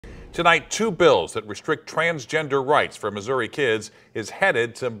Tonight, two bills that restrict transgender rights for Missouri kids is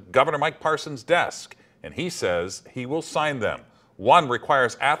headed to Governor Mike Parson's desk, and he says he will sign them. One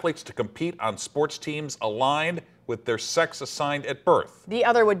requires athletes to compete on sports teams aligned with their sex assigned at birth. The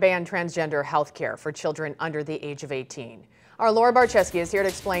other would ban transgender health care for children under the age of 18. Our Laura Barczewski is here to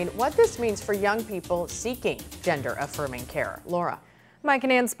explain what this means for young people seeking gender-affirming care. Laura. Mike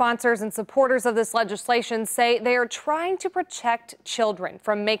and Ann, sponsors and supporters of this legislation say they are trying to protect children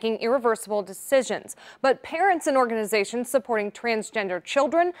from making irreversible decisions. But parents and organizations supporting transgender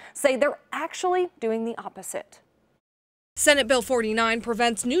children say they're actually doing the opposite. Senate Bill 49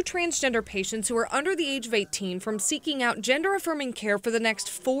 prevents new transgender patients who are under the age of 18 from seeking out gender-affirming care for the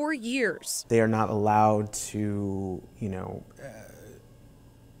next 4 years. They are not allowed to,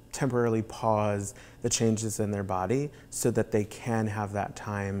 temporarily pause the changes in their body so that they can have that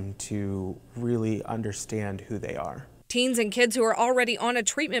time to really understand who they are. Teens and kids who are already on a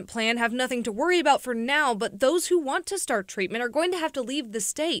treatment plan have nothing to worry about for now, but those who want to start treatment are going to have to leave the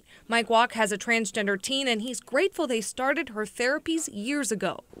state. Mike Walk has a transgender teen, and he's grateful they started her therapies years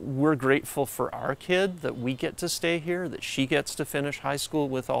ago. We're grateful for our kid that we get to stay here, that she gets to finish high school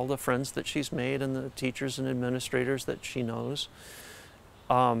with all the friends that she's made and the teachers and administrators that she knows.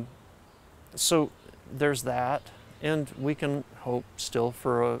 So there's that. And we can hope still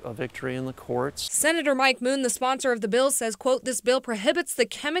for a victory in the courts. Senator Mike Moon, the sponsor of the bill, says, quote, this bill prohibits the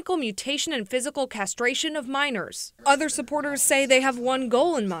chemical mutation and physical castration of minors. Other supporters say they have one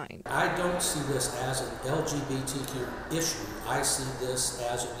goal in mind. I don't see this as an LGBTQ issue. I see this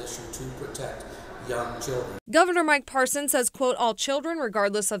as an issue to protect young children. Governor Mike Parson says, quote, all children,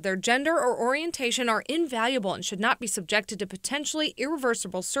 regardless of their gender or orientation, are invaluable and should not be subjected to potentially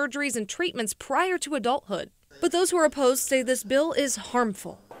irreversible surgeries and treatments prior to adulthood. But those who are opposed say this bill is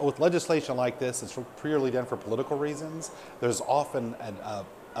harmful. With legislation like this, it's purely done for political reasons. There's often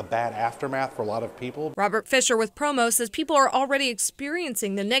a bad aftermath for a lot of people. Robert Fisher with Promo says people are already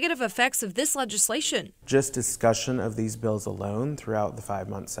experiencing the negative effects of this legislation. Just discussion of these bills alone throughout the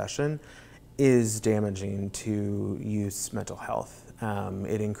 5-month session is damaging to youth's mental health.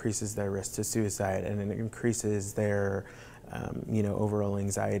 It increases their risk to suicide, and it increases their overall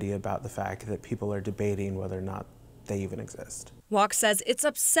anxiety about the fact that people are debating whether or not they even exist. Walk says it's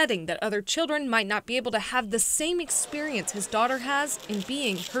upsetting that other children might not be able to have the same experience his daughter has in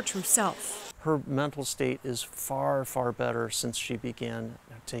being her true self. Her mental state is far, far better since she began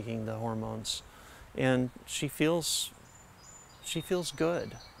taking the hormones, and she feels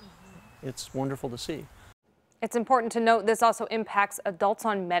good. It's wonderful to see. It's important to note this also impacts adults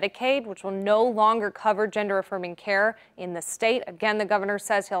on Medicaid, which will no longer cover gender-affirming care in the state. Again, the governor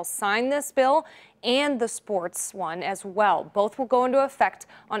says he'll sign this bill and the sports one as well. Both will go into effect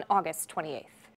on August 28th.